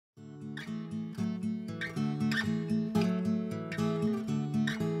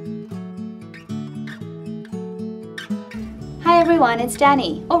everyone, it's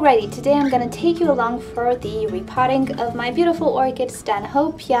Danny. Alrighty, today I'm gonna take you along for the repotting of my beautiful orchid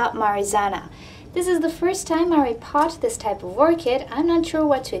Stanhopea marizana. This is the first time I repot this type of orchid. I'm not sure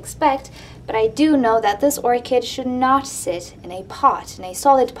what to expect, but I do know that this orchid should not sit in a pot, in a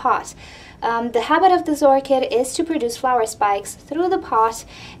solid pot. The habit of this orchid is to produce flower spikes through the pot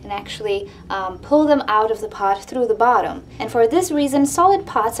and actually pull them out of the pot through the bottom. And for this reason, solid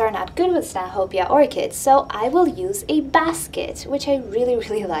pots are not good with Stanhopea orchids, so I will use a basket, which I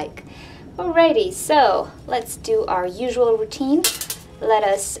really like. Alrighty, so let's do our usual routine. Let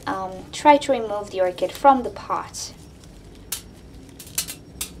us try to remove the orchid from the pot.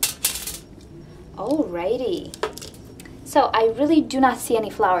 Alrighty. So I really do not see any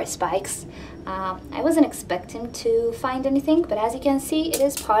flower spikes. I wasn't expecting to find anything, but as you can see, it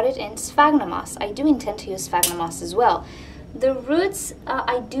is potted in sphagnum moss. I do intend to use sphagnum moss as well. The roots,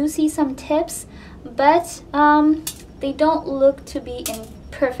 I do see some tips, but they don't look to be in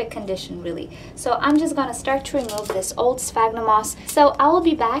perfect condition really. So I'm just gonna start to remove this old sphagnum moss. So I will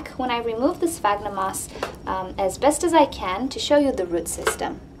be back when I remove the sphagnum moss as best as I can to show you the root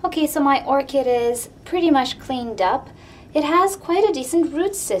system. Okay, so my orchid is pretty much cleaned up. It has quite a decent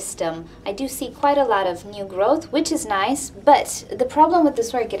root system. I do see quite a lot of new growth, which is nice, but the problem with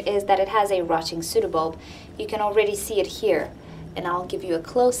this orchid is that it has a rotting pseudobulb. You can already see it here, and I'll give you a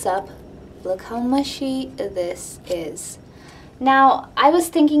close-up. Look how mushy this is. Now, I was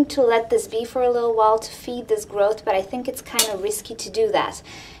thinking to let this be for a little while to feed this growth, but I think it's kind of risky to do that.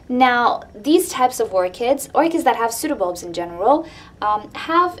 Now, these types of orchids that have pseudobulbs in general,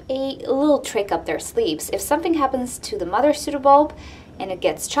 have a little trick up their sleeves. If something happens to the mother pseudobulb and it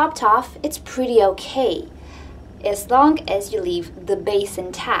gets chopped off, it's pretty okay, as long as you leave the base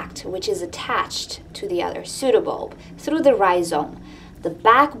intact, which is attached to the other pseudobulb through the rhizome. The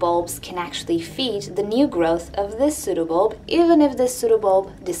back bulbs can actually feed the new growth of this pseudobulb, even if this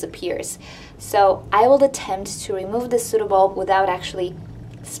pseudobulb disappears. So I will attempt to remove this pseudobulb without actually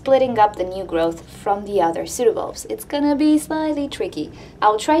splitting up the new growth from the other pseudobulbs. It's gonna be slightly tricky.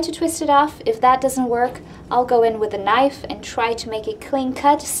 I'll try to twist it off. If that doesn't work, I'll go in with a knife and try to make a clean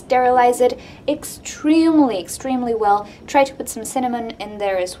cut, sterilize it extremely well. Try to put some cinnamon in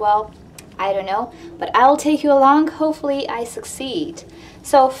there as well. I don't know, but I'll take you along. Hopefully I succeed.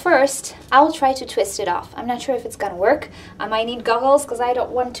 So first, I'll try to twist it off. I'm not sure if it's gonna work. I might need goggles because I don't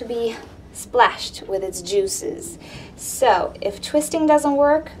want to be splashed with its juices. So if twisting doesn't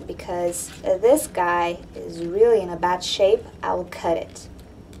work, because this guy is really in a bad shape, I will cut it.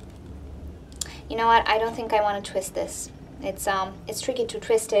 You know what? I don't think I want to twist this. It's tricky to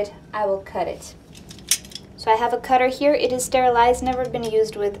twist it. I will cut it. So I have a cutter here. It is sterilized, never been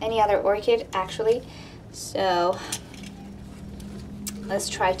used with any other orchid actually. So let's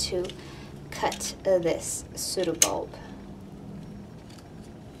try to cut this pseudobulb.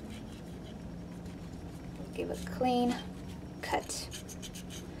 Give a clean cut.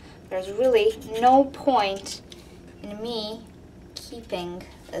 There's really no point in me keeping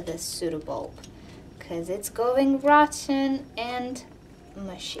this pseudobulb because it's going rotten and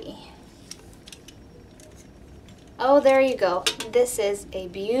mushy. Oh, there you go. This is a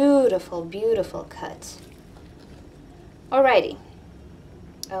beautiful cut. Alrighty.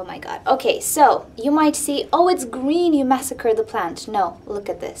 Oh my god. Okay, so you might see, oh, it's green, you massacred the plant. No, look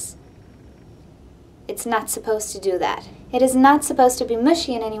at this. It's not supposed to do that. It is not supposed to be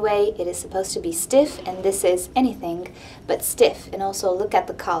mushy in any way. It is supposed to be stiff, and this is anything but stiff. And also look at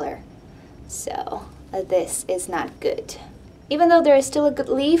the color. So this is not good. Even though there is still a good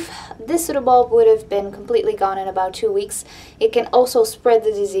leaf, this pseudobulb would have been completely gone in about 2 weeks. It can also spread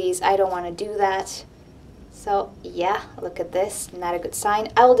the disease. I don't want to do that. So yeah, look at this. Not a good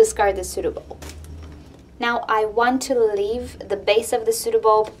sign. I will discard this pseudobulb. Now I want to leave the base of the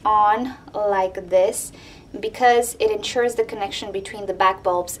pseudobulb on like this because it ensures the connection between the back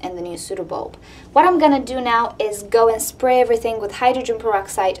bulbs and the new pseudobulb. What I'm gonna do now is go and spray everything with hydrogen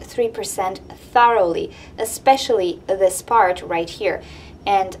peroxide 3% thoroughly, especially this part right here,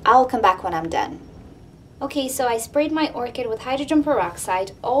 and I'll come back when I'm done. Okay, so I sprayed my orchid with hydrogen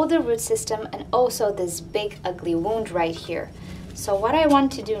peroxide, all the root system, and also this big ugly wound right here. So what I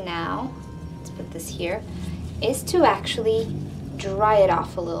want to do now, put this here, is to actually dry it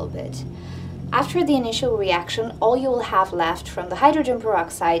off a little bit. After the initial reaction, all you will have left from the hydrogen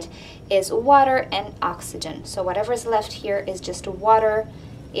peroxide is water and oxygen. So whatever's left here is just water.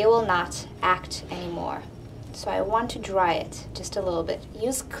 It will not act anymore. So I want to dry it just a little bit.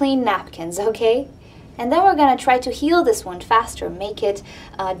 Use clean napkins, okay? And then we're gonna try to heal this wound faster, make it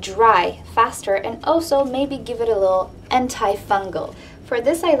dry faster, and also maybe give it a little antifungal. For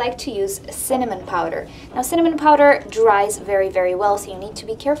this, I like to use cinnamon powder. Now, cinnamon powder dries very, very well, so you need to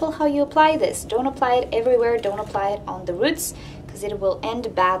be careful how you apply this. Don't apply it everywhere, don't apply it on the roots, because it will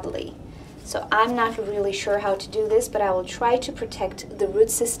end badly. So I'm not really sure how to do this, but I will try to protect the root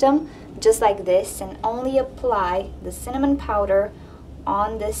system just like this and only apply the cinnamon powder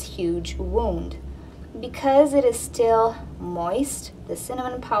on this huge wound. Because it is still moist, the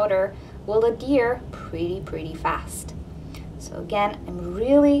cinnamon powder will adhere pretty fast. So again, I'm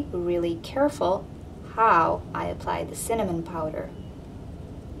really careful how I apply the cinnamon powder.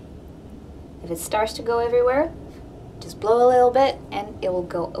 If it starts to go everywhere, just blow a little bit and it will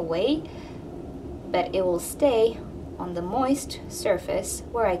go away, but it will stay on the moist surface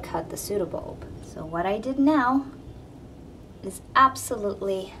where I cut the pseudobulb. So what I did now is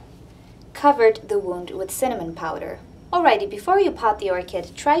absolutely covered the wound with cinnamon powder. Alrighty, before you pot the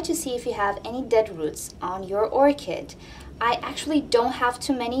orchid, try to see if you have any dead roots on your orchid. I actually don't have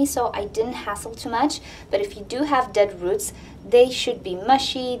too many, so I didn't hassle too much, but if you do have dead roots, they should be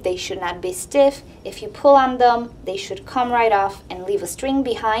mushy, they should not be stiff. If you pull on them, they should come right off and leave a string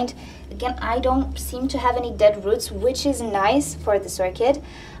behind. Again, I don't seem to have any dead roots, which is nice for this orchid,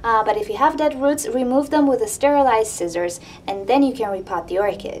 but if you have dead roots, remove them with a sterilized scissors, and then you can repot the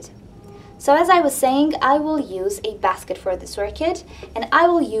orchid. So as I was saying, I will use a basket for this orchid, and I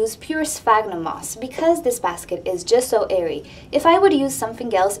will use pure sphagnum moss because this basket is just so airy. If I would use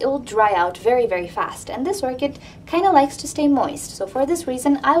something else, it will dry out very fast, and this orchid kind of likes to stay moist. So for this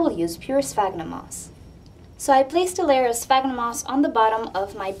reason, I will use pure sphagnum moss. So I placed a layer of sphagnum moss on the bottom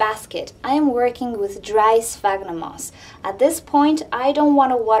of my basket. I am working with dry sphagnum moss. At this point, I don't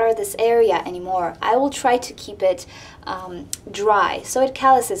want to water this area anymore. I will try to keep it dry so it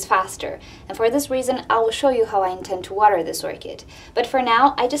calluses faster. And for this reason, I will show you how I intend to water this orchid. But for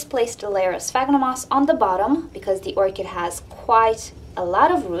now, I just placed a layer of sphagnum moss on the bottom because the orchid has quite a lot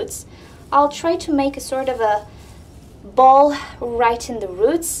of roots. I'll try to make a sort of a ball right in the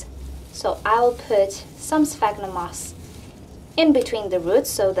roots. So I will put some sphagnum moss in between the roots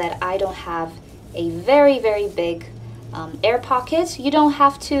so that I don't have a very big air pocket. You don't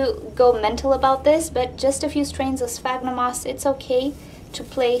have to go mental about this, but just a few strains of sphagnum moss, it's okay to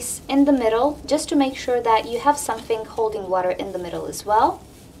place in the middle just to make sure that you have something holding water in the middle as well.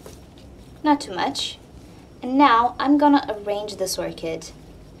 Not too much. And now I'm gonna arrange this orchid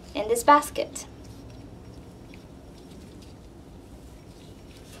in this basket.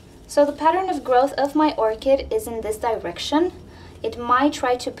 So the pattern of growth of my orchid is in this direction. It might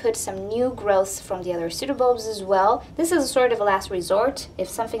try to put some new growths from the other pseudobulbs as well. This is a sort of a last resort if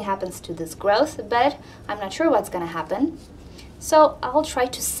something happens to this growth, but I'm not sure what's gonna happen. So I'll try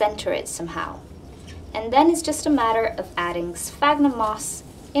to center it somehow. And then it's just a matter of adding sphagnum moss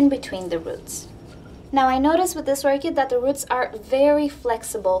in between the roots. Now I noticed with this orchid that the roots are very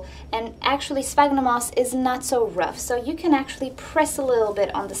flexible, and actually sphagnum moss is not so rough, so you can actually press a little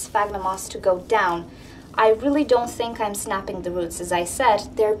bit on the sphagnum moss to go down. I really don't think I'm snapping the roots. As I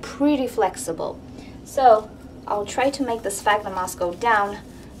said, they're pretty flexible. So I'll try to make the sphagnum moss go down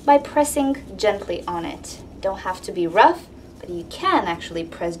by pressing gently on it. Don't have to be rough, but you can actually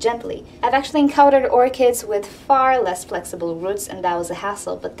press gently. I've actually encountered orchids with far less flexible roots, and that was a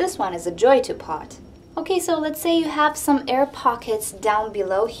hassle, but this one is a joy to pot. Okay, so let's say you have some air pockets down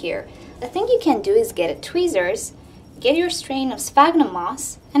below here. The thing you can do is get a tweezers, get your strain of sphagnum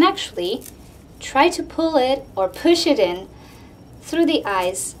moss, and actually try to pull it or push it in through the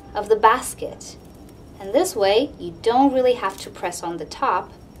eyes of the basket. And this way, you don't really have to press on the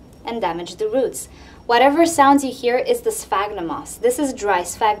top and damage the roots. Whatever sounds you hear is the sphagnum moss. This is dry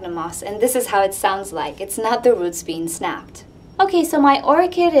sphagnum moss, and this is how it sounds like. It's not the roots being snapped. Okay, so my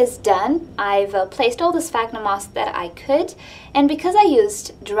orchid is done. I've placed all the sphagnum moss that I could, and because I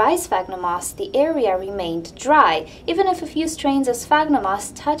used dry sphagnum moss, the area remained dry. Even if a few strains of sphagnum moss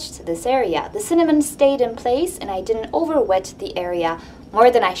touched this area, the cinnamon stayed in place and I didn't overwet the area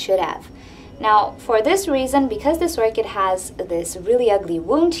more than I should have. Now, for this reason, because this orchid has this really ugly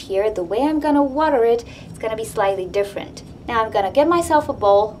wound here, the way I'm gonna water it is gonna be slightly different. Now I'm gonna get myself a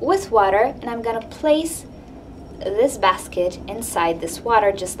bowl with water and I'm gonna place this basket inside this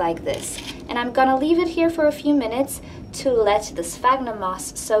water just like this, and I'm gonna leave it here for a few minutes to let the sphagnum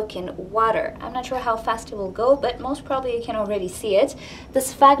moss soak in water. I'm not sure how fast it will go, but most probably you can already see it. The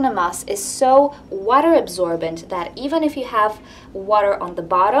sphagnum moss is so water absorbent that even if you have water on the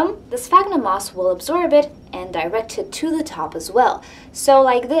bottom, the sphagnum moss will absorb it and direct it to the top as well. So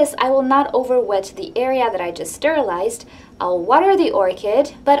like this, I will not overwet the area that I just sterilized. I'll water the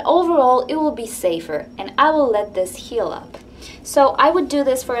orchid, but overall it will be safer, and I will let this heal up. So I would do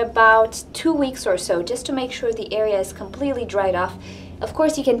this for about 2 weeks or so just to make sure the area is completely dried off. Of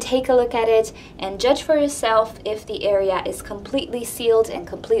course, you can take a look at it and judge for yourself if the area is completely sealed and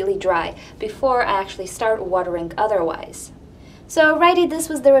completely dry before I actually start watering otherwise. So alrighty, this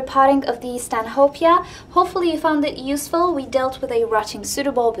was the repotting of the Stanhopea. Hopefully you found it useful. We dealt with a rotting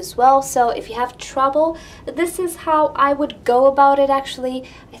pseudobulb as well, so if you have trouble, this is how I would go about it actually.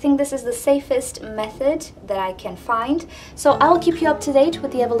 I think this is the safest method that I can find. So I'll keep you up to date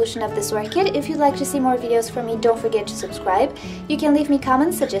with the evolution of this orchid. If you'd like to see more videos from me, don't forget to subscribe. You can leave me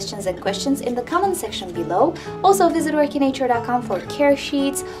comments, suggestions and questions in the comment section below. Also visit orchidnature.com for care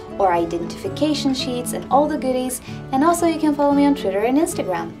sheets or identification sheets and all the goodies. And also you can follow me on Twitter and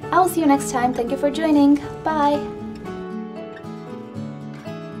Instagram. I will see you next time. Thank you for joining. Bye!